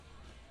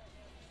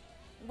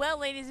Well,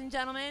 ladies and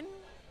gentlemen,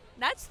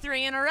 that's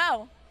 3 in a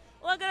row.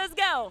 Look at us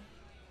go.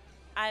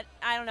 I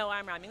don't know why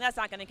I'm rhyming. That's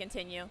not going to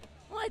continue.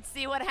 Let's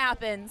see what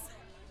happens.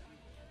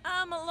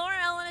 Laura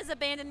Ellen has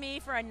abandoned me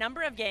for a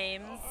number of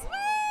games.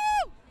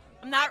 Woo!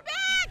 I'm not I'm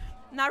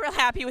back! not real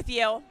happy with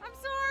you. I'm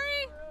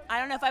sorry. I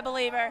don't know if I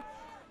believe her.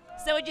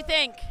 So what'd you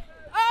think?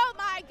 Oh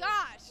my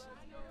gosh.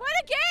 What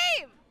a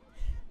game!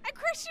 And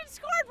Christian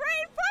scored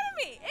right in front of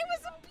me. It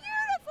was a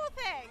beautiful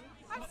thing.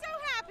 I'm so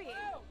happy.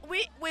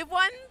 We've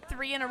won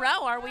 3 in a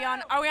row. Are we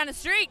on a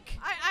streak?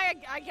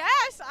 I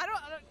guess.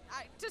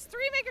 Does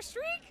 3 make a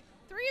streak?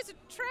 3 is a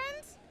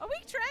trend? A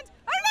week trend?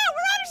 I don't know.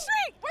 We're on a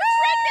streak. We're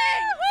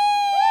trending.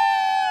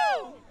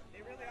 Woo!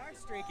 They really are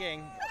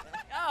streaking.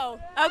 Oh,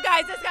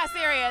 guys, this got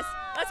serious.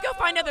 Let's go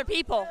find other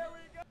people.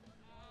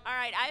 All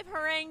right, I've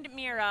harangued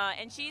Mira,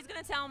 and she's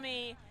going to tell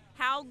me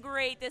how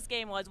great this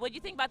game was. What did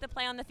you think about the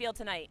play on the field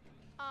tonight?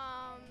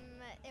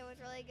 It was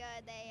really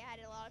good. They had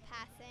a lot of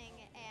passing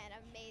and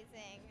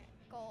amazing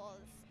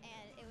goals,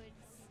 and it was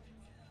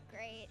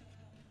great.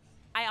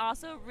 I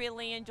also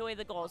really enjoy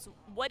the goals.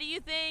 What do you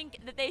think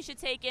that they should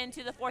take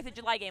into the 4th of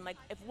July game? Like,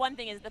 if one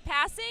thing is the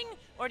passing,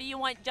 or do you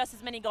want just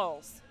as many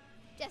goals?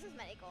 Just as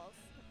many goals.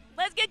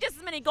 Let's get just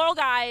as many goal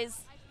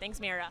guys. Thanks,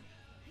 Mira.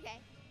 Okay.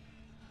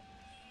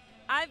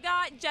 I've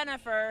got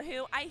Jennifer,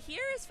 who I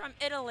hear is from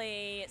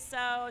Italy,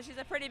 so she's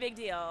a pretty big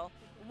deal.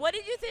 What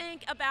did you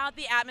think about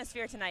the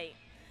atmosphere tonight?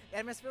 The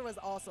atmosphere was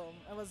awesome.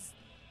 It was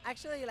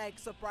actually like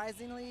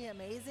surprisingly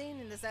amazing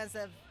in the sense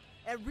of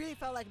it really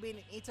felt like being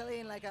in Italy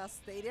in like a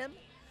stadium.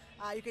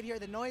 You could hear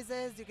the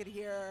noises, you could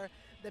hear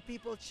the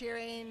people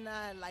cheering,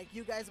 like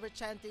you guys were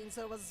chanting.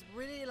 So it was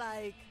really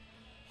like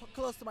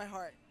close to my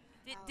heart.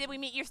 Did we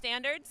meet your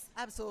standards?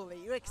 Absolutely,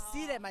 you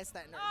exceeded my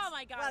standards. Oh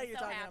my God, What are I'm you so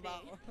talking happy.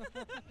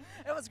 about?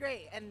 It was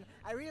great, and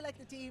I really liked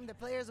the team. The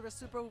players were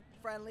super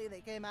friendly.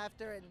 They came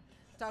after and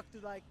talked to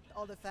like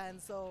all the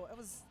fans, so it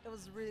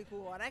was really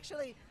cool. And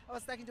actually, I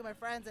was talking to my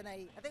friends, and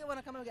I think I want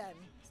to come again.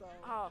 So.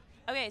 Oh,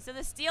 okay. So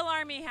the Steel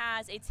Army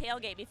has a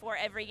tailgate before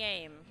every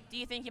game. Do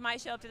you think you might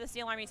show up to the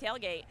Steel Army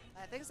tailgate?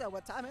 I think so.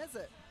 What time is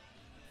it?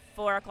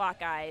 4 o'clock,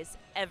 guys.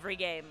 Every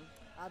game.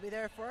 I'll be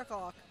there at 4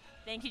 o'clock.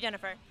 Thank you,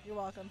 Jennifer. You're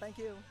welcome. Thank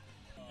you.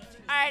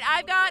 All right,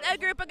 I've got a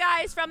group of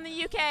guys from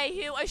the UK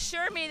who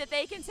assure me that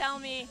they can tell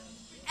me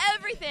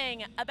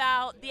everything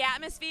about the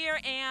atmosphere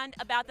and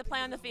about the play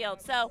on the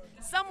field. So,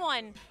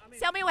 someone,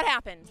 tell me what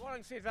happened. What I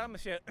can say is the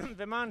atmosphere.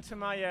 The man to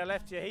my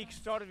left here, he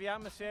started the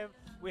atmosphere.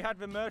 We had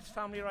the Mertz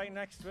family right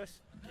next to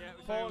us.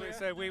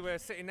 So we were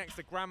sitting next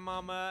to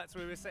Grandma Mertz.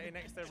 We were sitting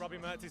next to Robbie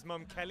Mertz's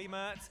mum, Kelly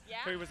Mertz,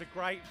 who was a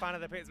great fan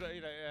of the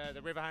Pittsburgh,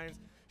 the Riverhounds.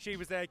 She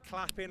was there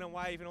clapping and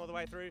waving all the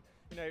way through.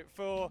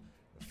 For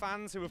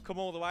fans who have come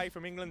all the way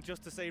from England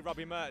just to see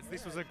Robbie Mertz,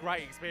 this was a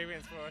great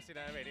experience for us. It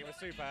was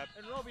superb.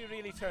 And Robbie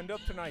really turned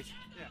up tonight.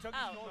 Yeah. He took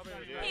his goal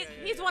standard.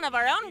 He's one of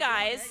our own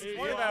guys. He's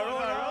one of our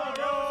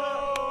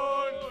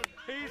own.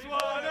 He's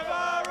one of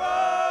our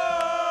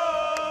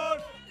own.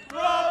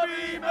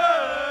 Robbie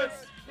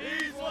Mertz.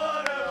 He's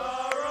one of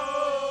our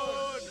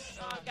own.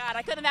 Oh, God,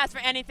 I couldn't have asked for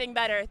anything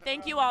better.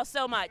 Thank you all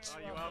so much.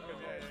 You're welcome.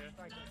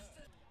 Thank you.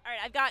 All right,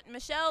 I've got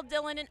Michelle,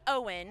 Dylan, and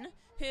Owen,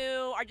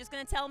 who are just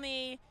going to tell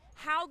me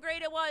how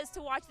great it was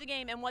to watch the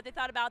game and what they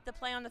thought about the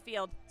play on the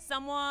field.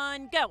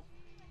 Someone go.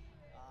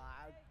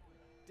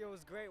 It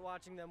was great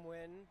watching them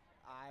win.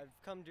 I've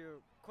come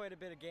to quite a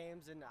bit of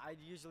games, and I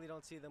usually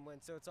don't see them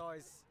win, so it's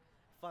always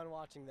fun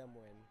watching them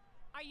win.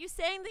 Are you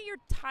saying that you're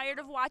tired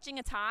of watching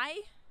a tie?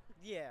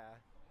 Yeah.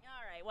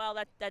 All right, well,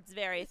 that's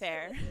very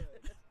fair.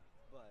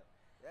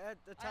 But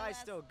the tie's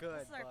still good.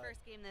 This is our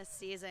first game this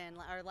season.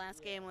 Our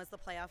last game was the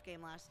playoff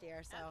game last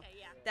year, so Okay,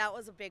 yeah. that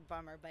was a big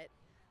bummer, but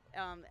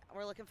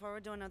we're looking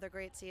forward to another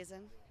great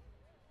season.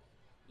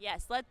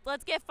 Yes,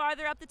 let's get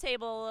farther up the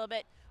table a little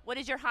bit. What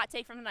is your hot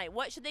take from tonight?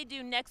 What should they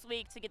do next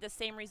week to get the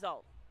same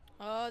result?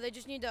 They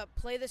just need to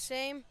play the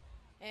same,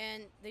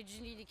 and they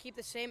just need to keep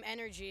the same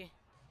energy.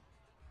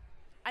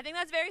 I think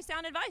that's very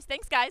sound advice.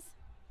 Thanks, guys.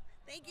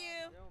 Thank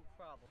you. No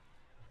problem.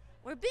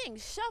 We're being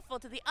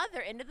shuffled to the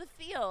other end of the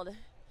field.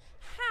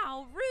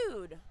 How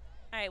rude.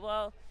 All right,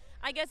 well,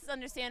 I guess it's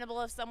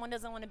understandable if someone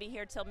doesn't want to be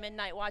here till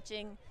midnight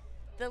watching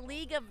the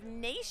League of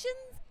Nations,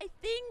 I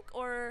think,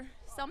 or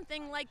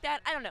something like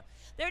that. I don't know.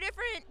 There are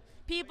different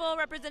people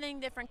representing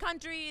different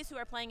countries who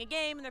are playing a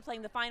game, and they're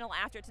playing the final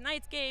after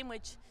tonight's game,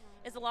 which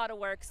is a lot of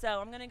work. So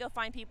I'm going to go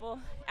find people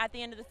at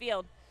the end of the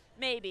field,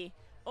 maybe.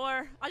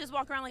 Or I'll just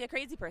walk around like a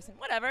crazy person.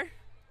 Whatever.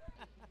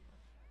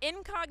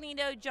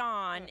 Incognito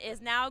John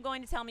is now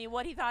going to tell me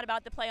what he thought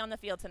about the play on the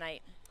field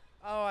tonight.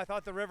 Oh, I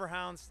thought the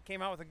Riverhounds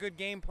came out with a good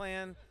game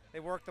plan. They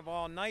worked the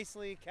ball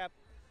nicely, kept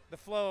the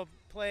flow of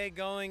play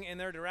going in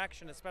their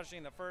direction, especially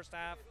in the first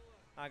half.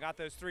 Got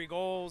those 3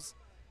 goals,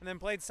 and then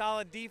played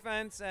solid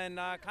defense and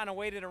kind of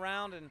waited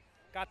around and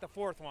got the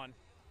 4th one.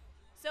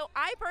 So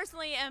I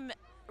personally am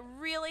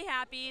really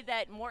happy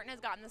that Morton has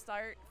gotten the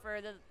start for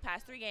the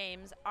past 3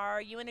 games.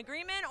 Are you in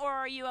agreement, or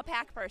are you a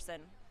pack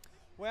person?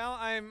 Well,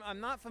 I'm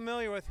not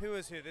familiar with who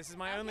is who. This is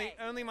my Okay.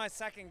 only my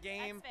second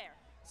game. That's fair.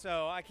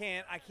 So I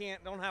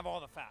don't have all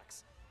the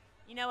facts.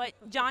 You know what?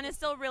 John is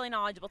still really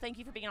knowledgeable. Thank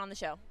you for being on the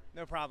show.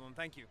 No problem.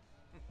 Thank you.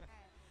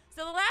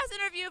 So the last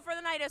interview for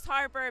the night is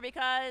Harper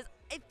because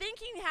I think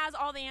he has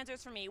all the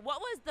answers for me. What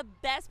was the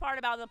best part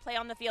about the play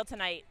on the field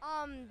tonight?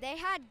 They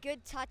had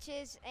good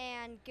touches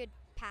and good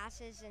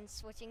passes and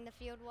switching the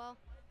field well.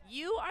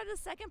 You are the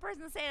second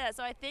person to say that,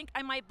 so I think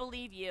I might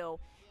believe you.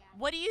 Yeah.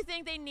 What do you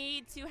think they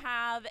need to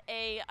have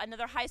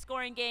another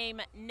high-scoring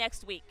game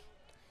next week?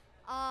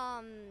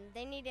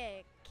 They need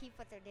to keep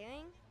what they're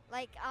doing.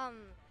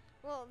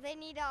 They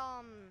need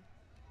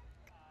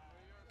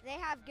they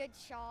have good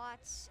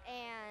shots,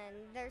 and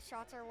their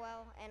shots are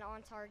well and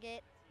on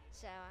target,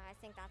 so I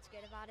think that's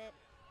good about it.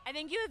 I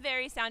think you have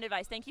very sound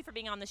advice. Thank you for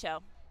being on the show.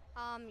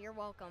 You're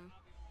welcome.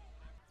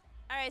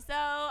 All right, so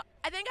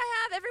I think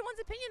I have everyone's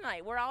opinion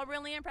tonight. We're all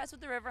really impressed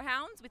with the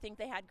Riverhounds. We think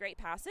they had great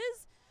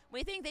passes.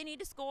 We think they need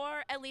to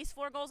score at least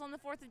 4 goals on the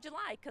 4th of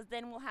July because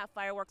then we'll have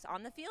fireworks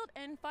on the field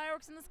and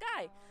fireworks in the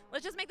sky.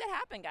 Let's just make that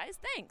happen, guys.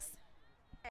 Thanks.